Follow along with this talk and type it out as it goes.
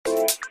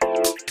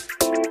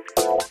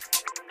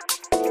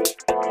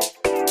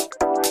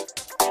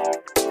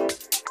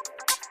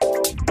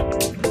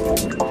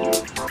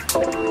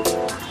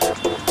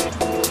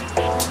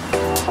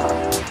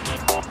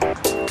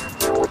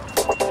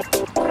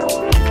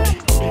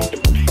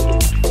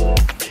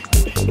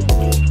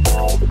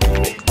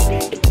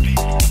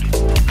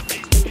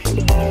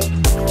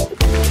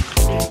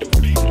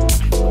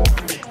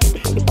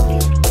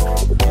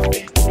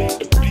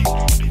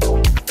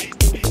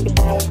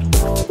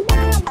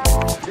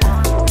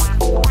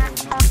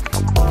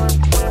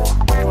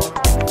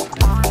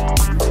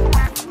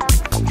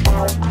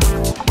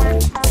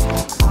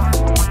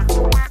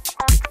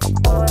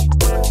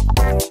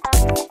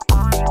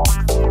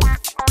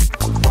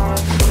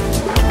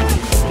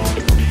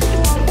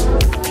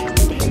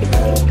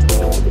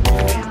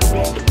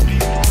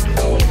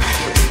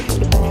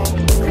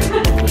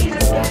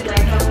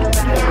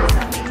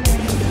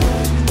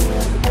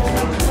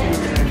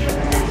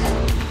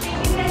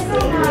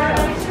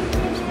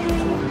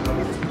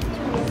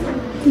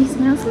Do you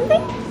smell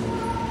something?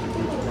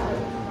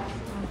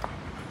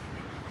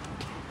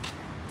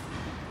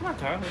 Come on,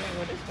 Toro.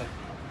 What is that?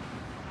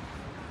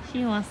 She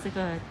wants to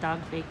go to dog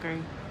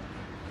bakery.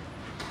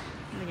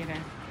 Look at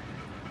her.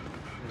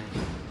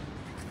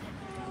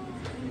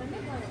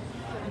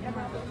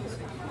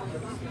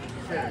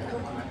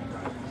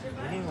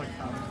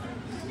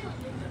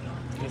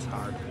 It's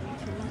hard.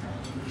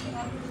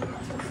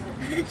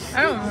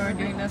 I don't remember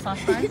doing this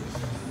last time.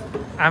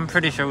 I'm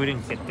pretty sure we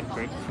didn't get the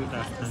grapefruit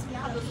last time.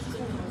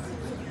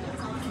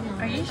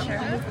 Are you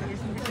sure?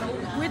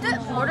 We did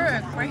order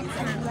a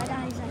grapefruit.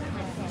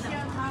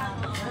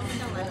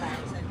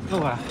 Oh,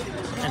 wow.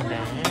 And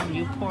then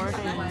you pour it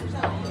in.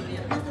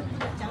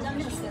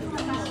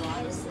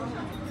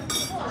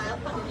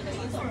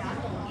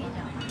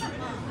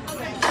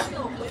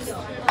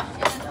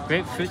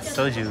 Grapefruit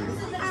soju.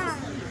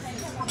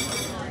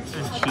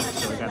 And cheap,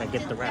 so we gotta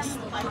get the rest.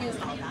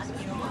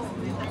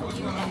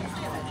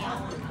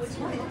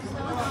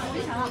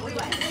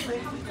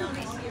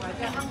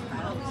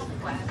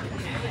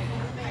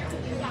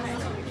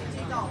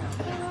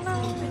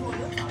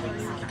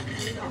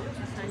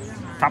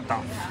 Topped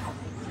off.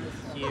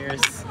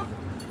 Cheers.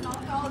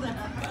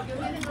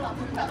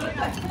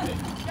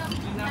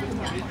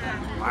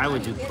 Why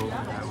would you pull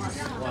that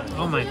one?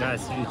 Oh my god,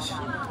 it's huge.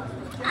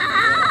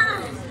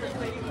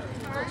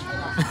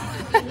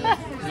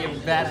 You're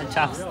bad at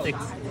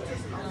chopsticks.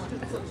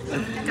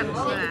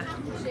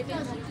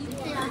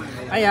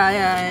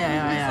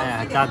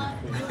 Done.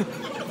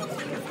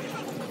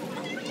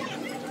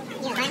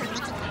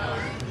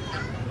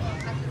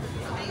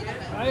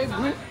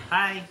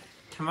 Hi.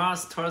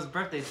 Tomorrow's Toro's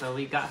birthday, so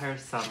we got her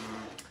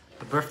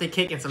a birthday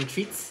cake and some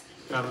treats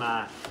from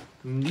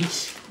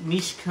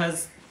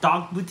Mishka's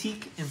Dog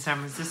Boutique in San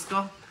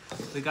Francisco.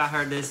 We got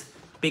her this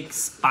big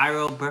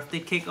spiral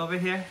birthday cake over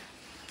here.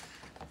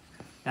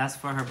 That's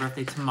for her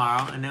birthday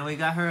tomorrow. And then we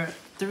got her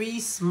 3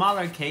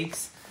 smaller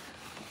cakes.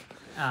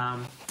 I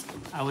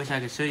wish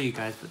I could show you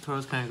guys, but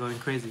Toro's kind of going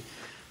crazy.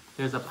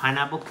 There's a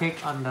pineapple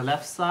cake on the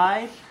left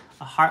side,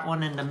 a heart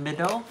one in the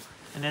middle,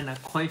 and then a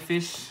koi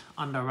fish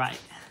on the right.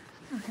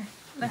 Okay,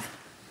 let's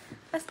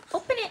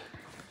open it.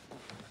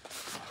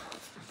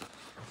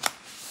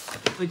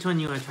 Which one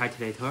you want to try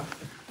today, Toro?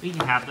 We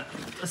can have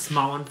the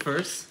small one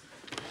first.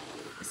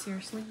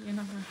 Seriously, you're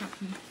not gonna help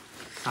me.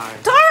 Sorry.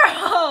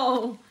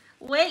 Toro!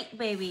 Wait,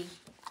 baby.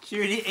 She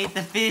already ate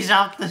the fish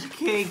off the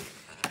cake.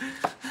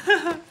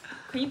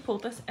 Can you pull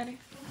this, Eddie?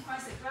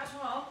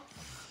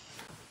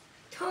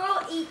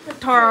 Toro eat the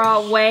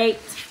Toro, wait.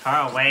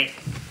 Toro, wait.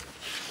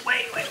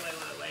 Wait.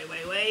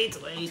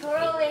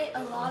 Toro ate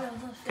a lot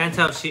of the fish. Can't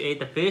tell if she ate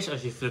the fish or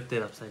she flipped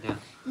it upside down.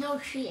 No,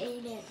 she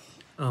ate it.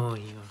 Oh,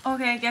 yeah.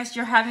 Okay, I guess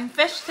you're having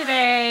fish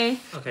today.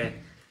 Okay,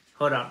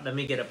 hold on. Let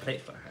me get a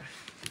plate for her.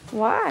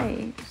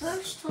 Why?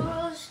 First,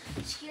 Toro's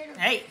scared of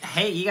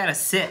Hey, you gotta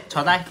sit.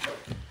 坐低.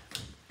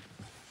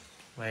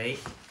 Wait.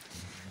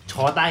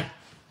 坐低.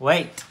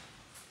 Wait.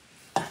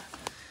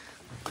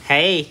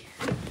 Hey.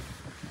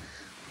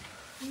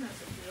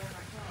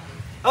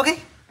 Okay.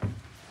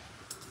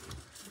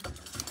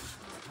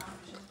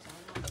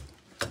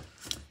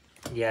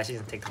 Yeah, she's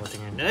gonna take the whole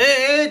thing in.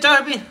 Hey,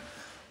 Jarby.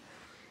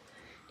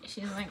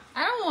 She's like,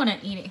 I don't want to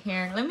eat it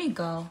here. Let me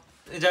go.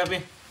 Hey,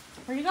 Jarby.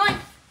 Where are you going?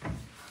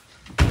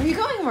 Where are you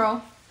going,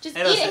 bro? Just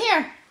Hey, eat sit. it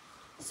here.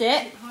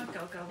 Sit.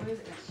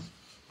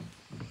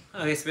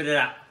 Okay, spit it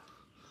out.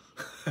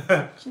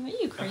 She's like, are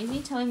you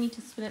crazy telling me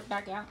to spit it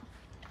back out?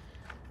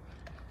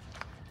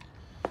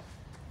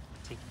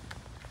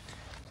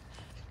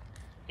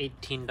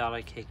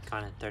 $18 cake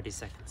gone in 30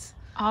 seconds.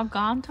 All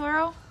gone,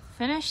 Toro?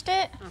 Finished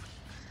it?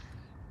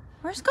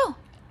 Where's go?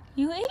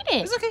 You ate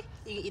it. It's okay.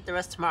 You can eat the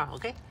rest tomorrow,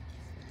 okay?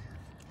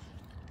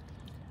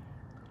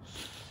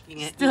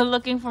 Still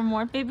looking for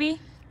more, baby?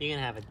 You're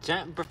gonna have a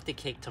giant birthday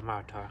cake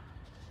tomorrow, Toro.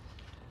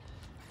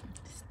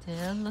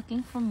 Still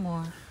looking for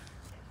more.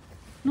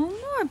 No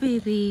more,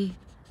 baby.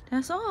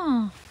 That's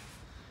all.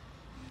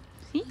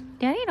 See?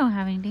 Daddy don't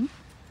have anything.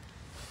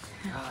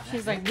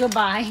 She's like,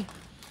 goodbye.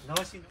 No,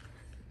 she don't.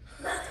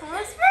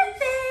 Toro's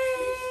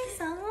birthday!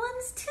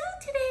 Someone's 2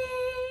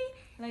 today.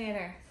 Look at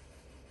her.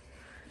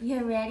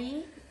 You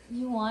ready?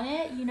 You want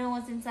it? You know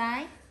what's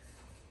inside?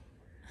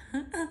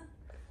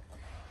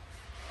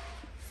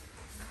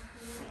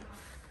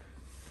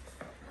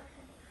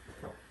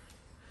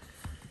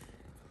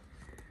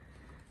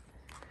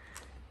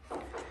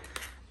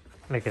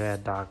 Look at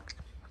that dog.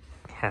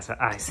 Has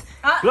her eyes.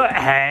 Ah. Look,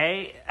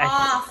 hey!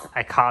 Off.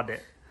 I called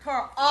it.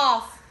 Toro,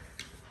 off.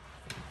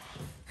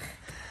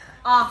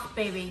 Off,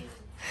 baby.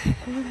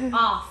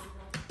 Off.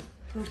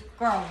 Good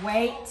girl,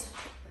 wait.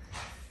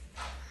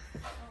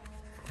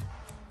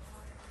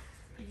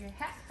 Put your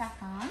hat back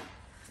on.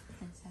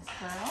 Princess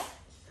girl.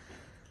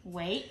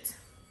 Wait.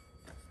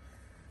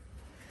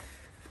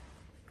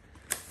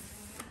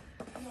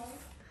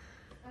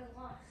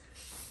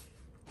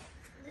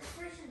 This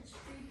person's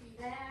creepy.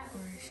 That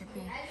Or it should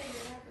be I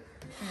didn't have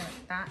a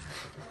like that.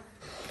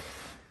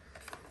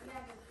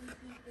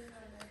 creepy thing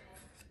on their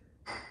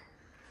head.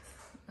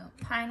 Little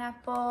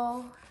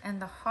pineapple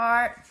and the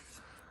heart.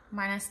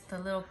 minus the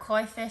little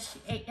koi fish she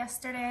ate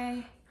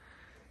yesterday.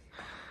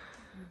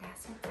 And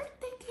that's her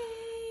birthday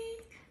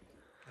cake.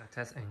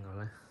 Test angle.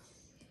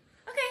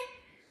 Okay.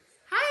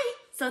 Hi.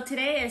 So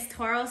today is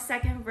Toro's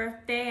second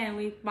birthday and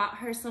we bought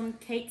her some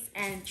cakes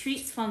and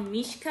treats from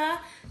Mishka.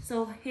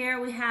 So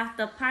here we have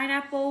the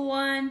pineapple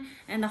one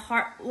and the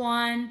heart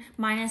one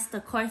minus the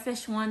koi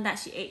fish one that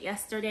she ate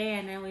yesterday.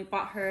 And then we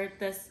bought her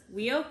this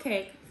Rio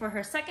cake for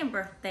her second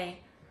birthday.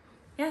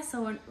 Yeah,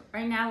 so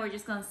right now we're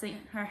just gonna sing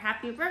her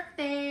happy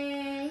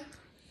birthday.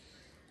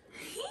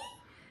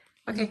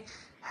 Okay.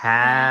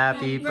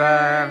 Happy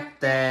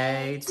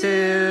birthday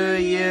to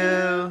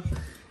you.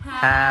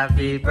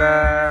 Happy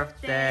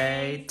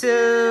birthday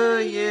to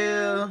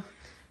you.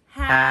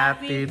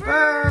 Happy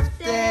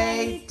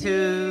birthday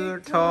to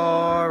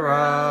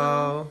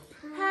Toro.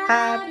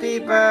 Happy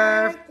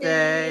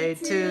birthday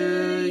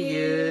to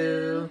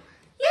you.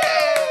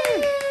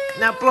 Yay!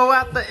 Now blow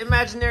out the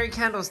imaginary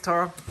candles,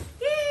 Toro.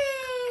 Yay!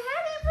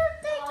 Happy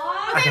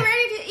birthday! Okay,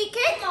 ready to eat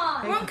cake?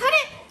 You want to cut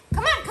it?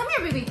 Come on, come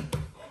here, baby.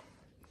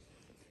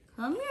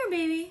 Come here,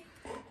 baby.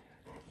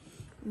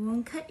 You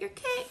want to cut your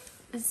cake?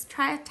 Let's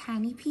try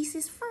tiny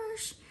pieces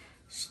first.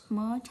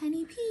 Small,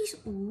 tiny piece.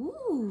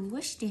 Ooh,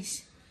 what's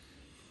this?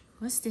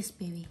 What's this,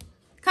 baby?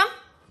 Come.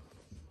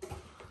 I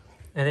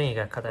think you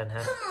gotta cut that in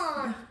half.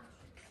 Come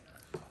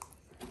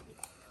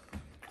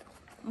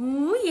on.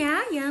 Ooh,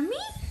 yeah, yummy.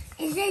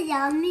 Is it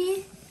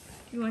yummy?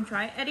 You want to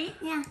try it, Eddie?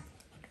 Yeah.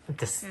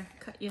 This. Here,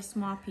 cut your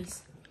small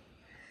piece.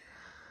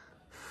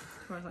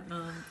 Tor's like,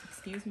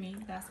 excuse me,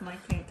 that's my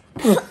cake.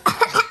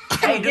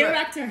 Hey, Give it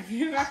back to her.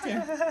 Give it back to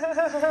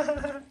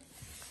her.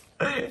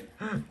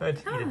 I'd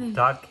eat a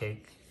dog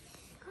cake.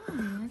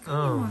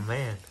 Oh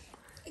man.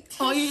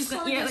 Oh, you're just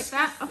gonna eat it like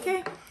that?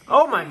 Okay.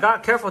 Oh my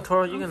god, careful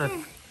Toro, you're gonna...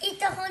 Eat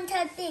the whole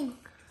entire thing.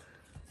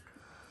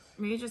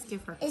 Maybe just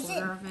give her a Is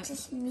quarter of it it.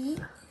 just me?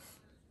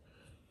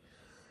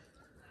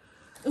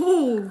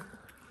 Ooh,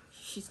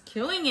 she's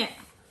killing it.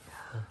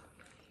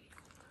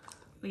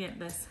 Look at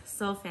this.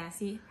 So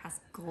fancy. Has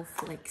gold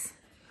flakes.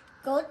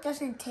 Gold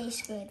doesn't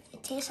taste good.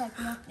 It tastes like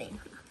nothing.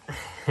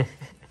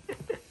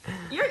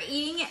 You're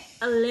eating it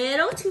a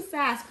little too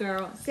fast,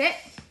 girl. Sit.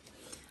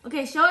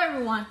 Okay, show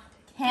everyone.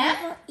 Hand.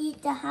 Never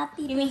eat the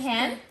happy Give me birthday.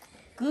 hand.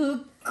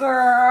 Good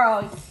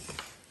girl.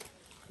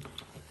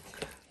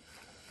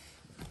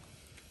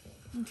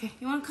 Okay,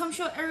 you want to come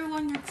show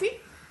everyone your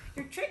treat?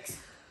 Your tricks?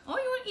 Oh,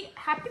 you want to eat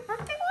happy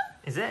birthday one?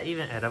 Is that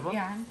even edible?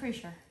 Yeah, I'm pretty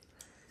sure.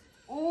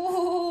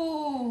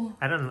 Ooh.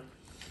 I don't know.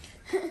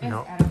 It's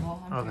No.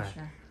 edible, I'm Okay. pretty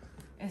sure.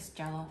 It's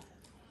jello.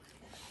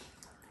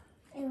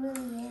 It really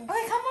is.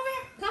 Okay, come over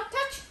here. Come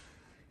touch.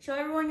 Show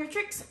everyone your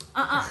tricks.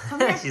 Come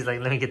here. She's like,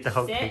 let me get the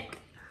whole Sit. cake.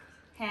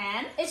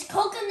 Hand. It's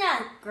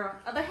coconut. Girl.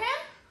 Other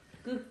hand.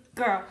 Good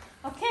girl.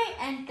 Okay,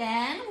 and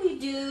then we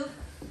do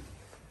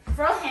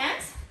throw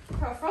hands.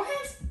 Throw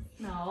hands.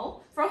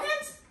 No. Throw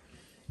hands.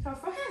 Throw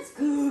hands.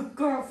 Good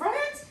girl. Throw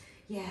hands.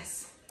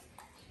 Yes.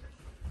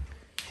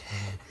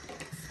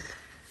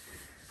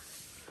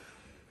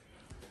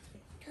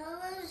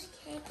 Toro's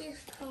cake is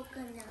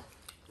coconut.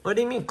 What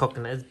do you mean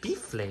coconut? It's beef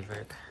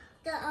flavored.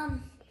 The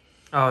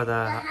Oh, the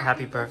happy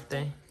happy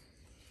birthday.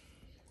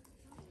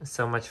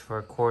 So much for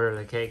a quarter of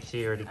the cake.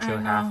 She already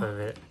killed half of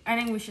it. I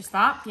think we should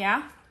stop.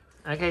 Yeah.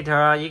 Okay,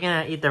 Toro, you're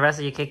gonna eat the rest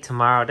of your cake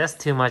tomorrow. That's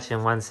too much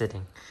in one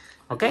sitting.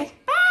 Okay?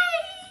 Bye.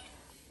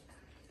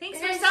 Thanks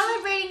for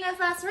celebrating with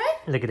us, right?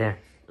 Look at there.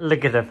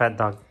 Look at the fat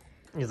dog.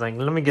 He's like,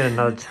 let me get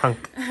another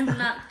chunk. I'm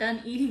not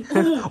done eating.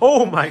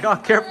 Oh my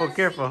god, careful,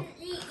 careful.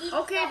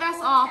 Okay, that's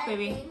all,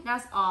 baby.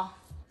 That's all.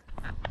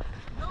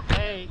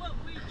 Hey.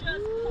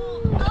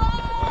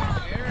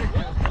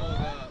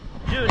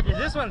 Dude, is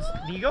this one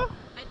legal?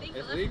 I think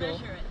so. Let's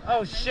measure it.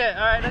 Oh shit,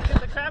 alright, let's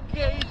get the crab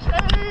cage.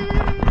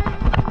 Hey!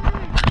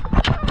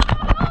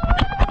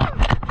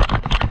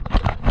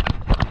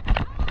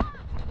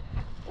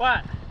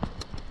 What?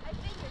 I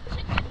think your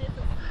chicken is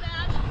a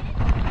smash.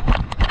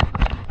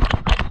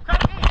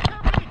 Crab cage,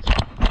 crab cage!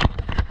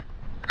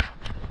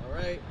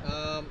 Alright,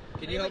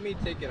 can you help me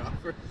take it off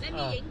first? Let me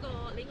yank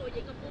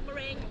a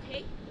boomerang,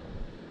 okay?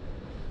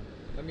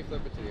 Let me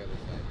flip it to the other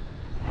side.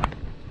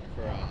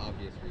 For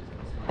obvious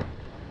reasons.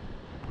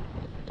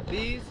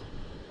 These,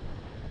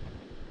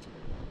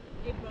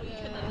 Hey bro, you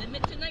trying to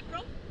limit tonight,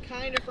 bro?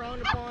 kind of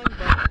frowned upon,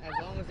 but as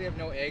long as they have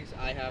no eggs,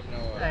 I have no,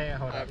 Hey,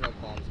 hold I have up. no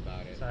qualms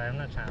about it. Sorry, I'm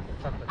not trying to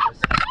fuck with this.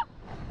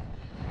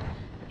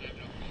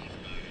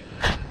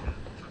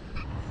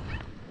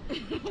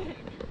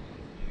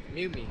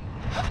 Mute me.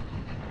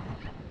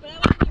 But I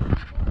want to hear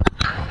before.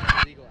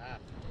 It's a legal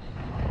app.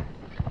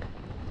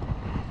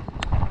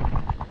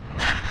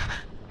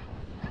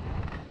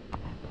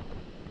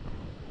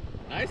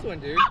 Nice one,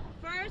 dude.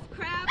 First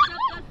crabs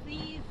of the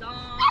season.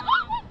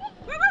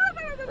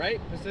 Right?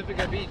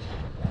 Pacifica Beach.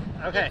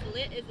 Okay. It's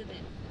lit, isn't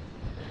it?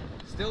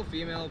 Still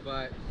female,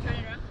 but Turn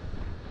it around.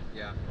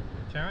 yeah.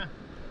 Turn around.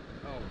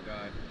 Oh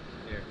god.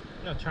 Here.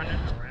 No, turn it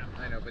around.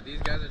 I know, but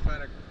these guys are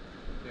trying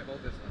to hold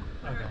this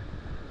one. Okay.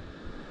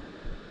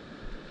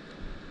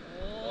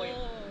 Oh.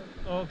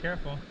 Oh,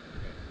 careful.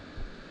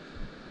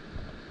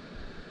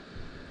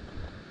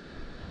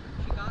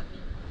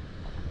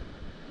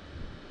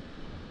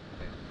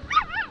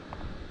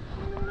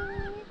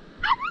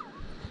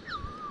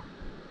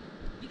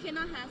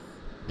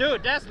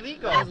 Dude, that's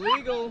legal. That's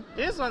legal.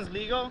 This one's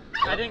legal.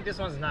 I think this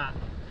one's not.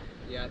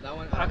 Yeah, that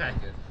one. I don't Okay.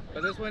 think it is.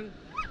 But this one,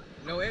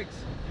 no eggs.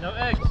 No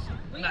eggs.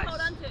 We Nice. can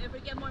hold on to it. If we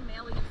get more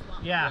mail, we can swap.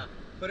 Yeah.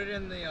 Put it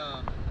in the.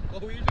 Well,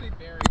 we usually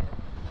bury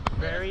it.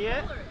 Bury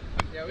it? Color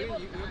Yeah, we It will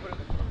can put it in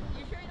the.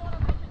 You sure you don't want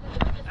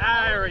to mention the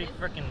I already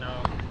freaking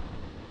know.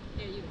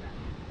 There you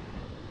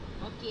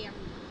go. Okay.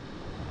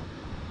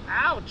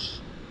 Ouch.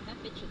 That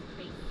bitch is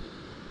crazy.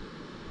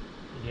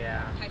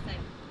 Yeah. High side.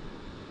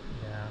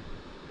 Yeah.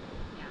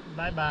 Yeah.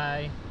 Bye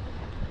bye.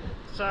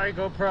 Sorry,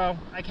 GoPro.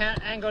 I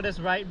can't angle this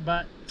right,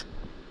 but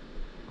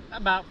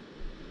about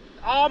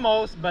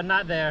almost, but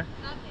not there.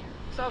 Not there.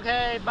 It's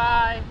okay.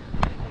 Bye.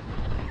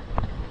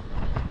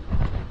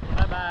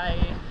 Bye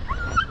bye.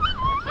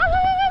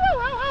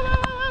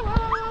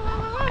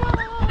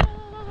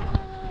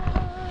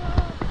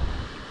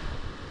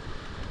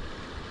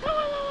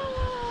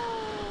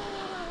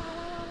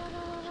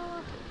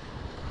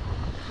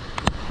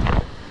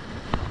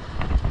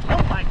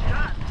 Oh my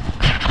God.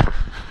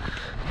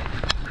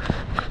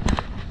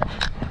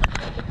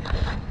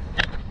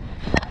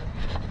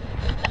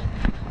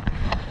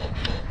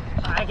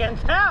 I can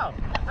tell.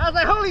 I was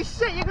like, holy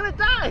shit, you're gonna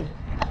die.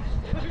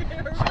 She's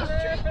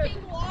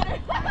drinking water.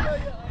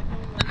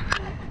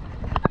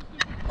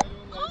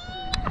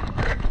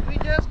 We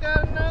just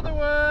got another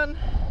one.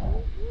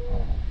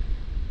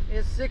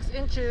 It's 6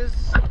 inches.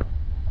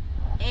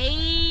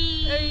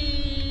 Hey.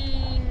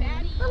 Hey.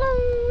 Daddy.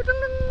 Hello. Dun,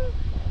 dun.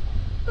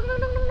 Dun, dun,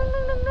 dun, dun,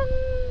 dun, dun.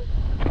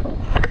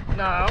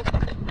 No.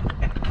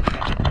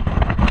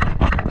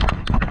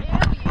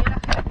 Hell yeah.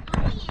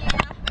 Oh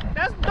yeah.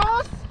 That's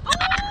dos. Oh.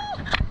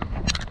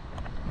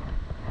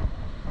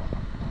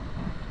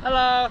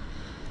 Hello.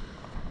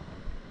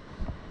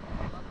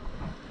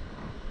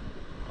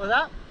 What's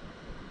up?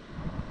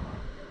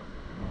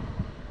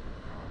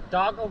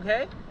 Dog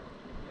okay?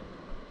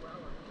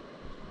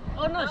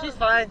 Oh no, she's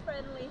fine.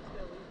 Friendly.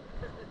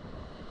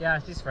 Yeah,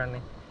 she's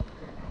friendly.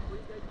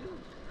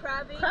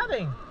 Crabbing.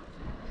 Crabbing.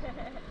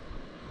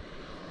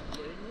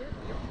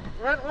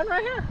 One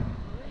right here.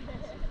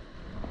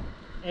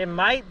 It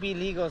might be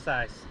legal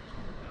size.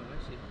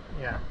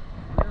 Yeah.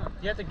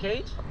 You have the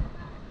cage?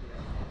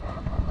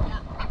 Yeah.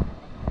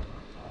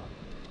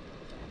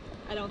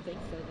 I don't think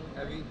so. Though.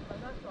 Heavy.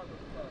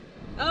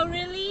 Oh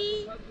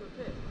really?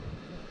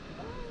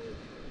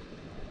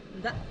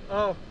 That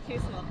Oh, too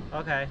small.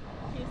 okay.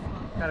 Too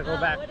small. Gotta go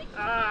back. What a cute-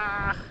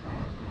 Ah.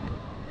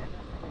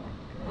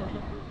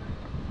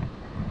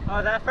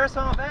 Oh, that first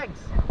one with eggs.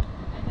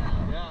 I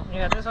know. Yeah.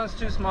 Yeah, this one's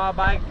too small.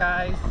 Bye,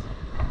 guys.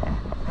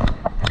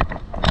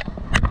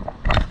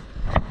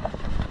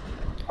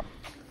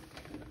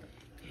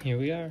 Here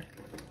we are.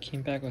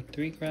 Came back with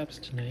 3 crabs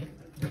tonight.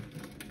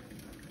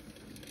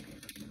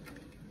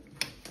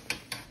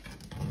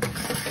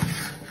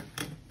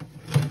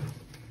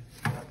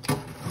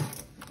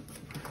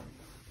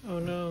 Oh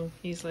no,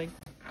 he's like,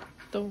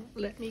 don't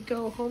let me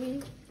go,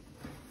 homie.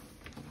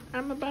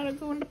 I'm about to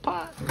go in the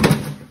pot.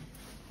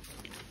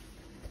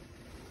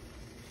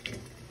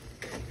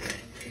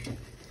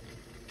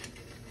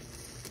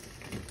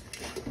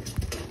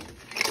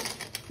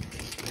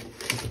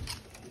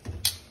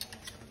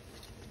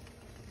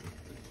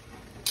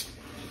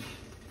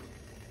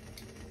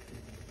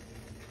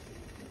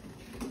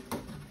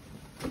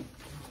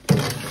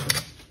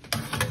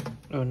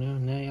 Oh no,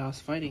 now y'all's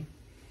fighting.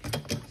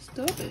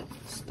 Stop it.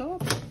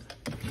 Stop it.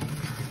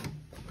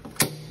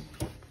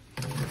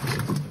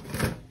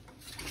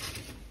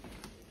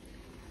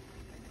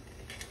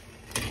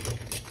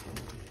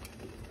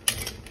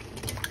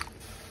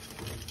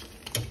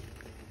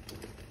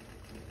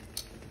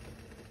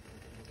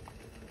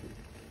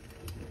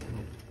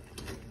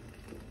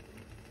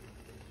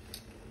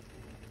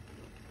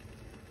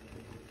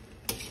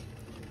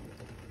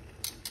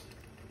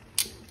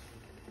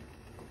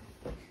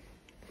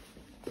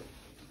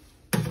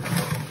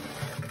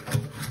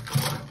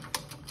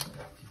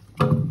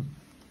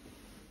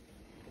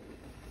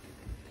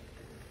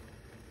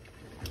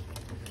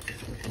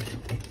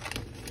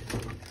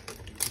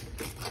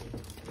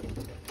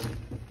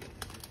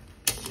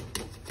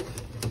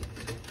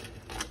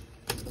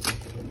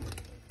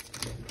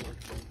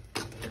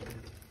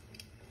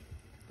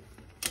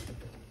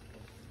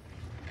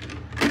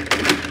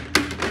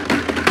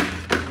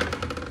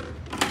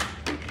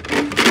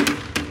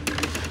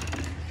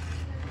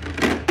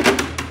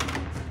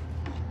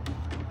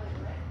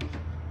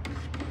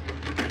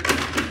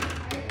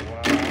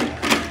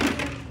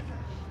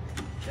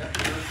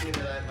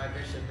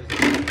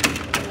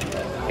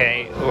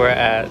 Okay, we're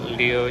at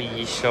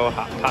Liuyishou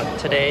Hot Pot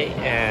today,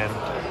 and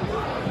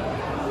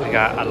we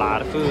got a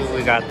lot of food.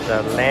 We got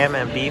the lamb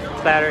and beef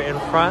platter in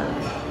front.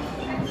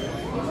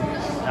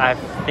 I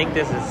think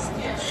this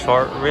is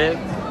short rib,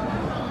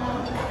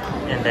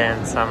 and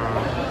then some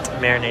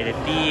marinated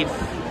beef.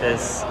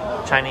 This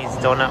Chinese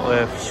donut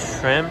with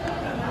shrimp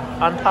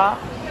on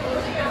top,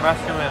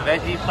 mushroom and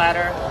veggie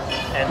platter,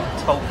 and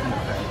tofu.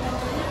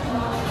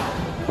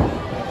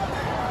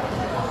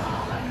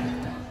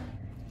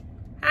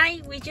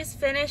 Hi, we just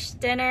finished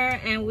dinner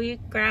and we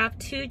grabbed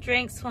 2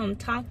 drinks from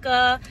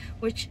Tonka,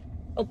 which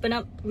opened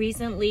up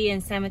recently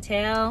in San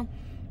Mateo.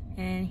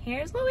 And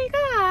here's what we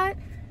got.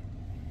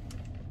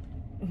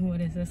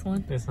 What is this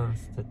one? This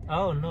one's the,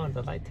 oh no,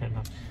 the light turned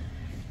off.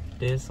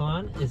 This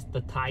one is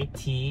the Thai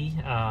tea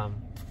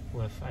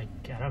with, I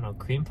don't know,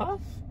 cream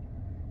puff?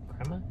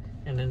 Crema?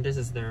 And then this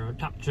is their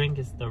top drink,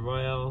 is the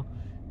Royal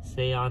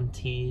Ceylon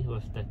tea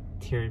with the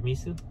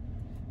tiramisu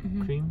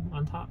cream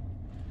on top.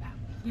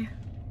 Yeah.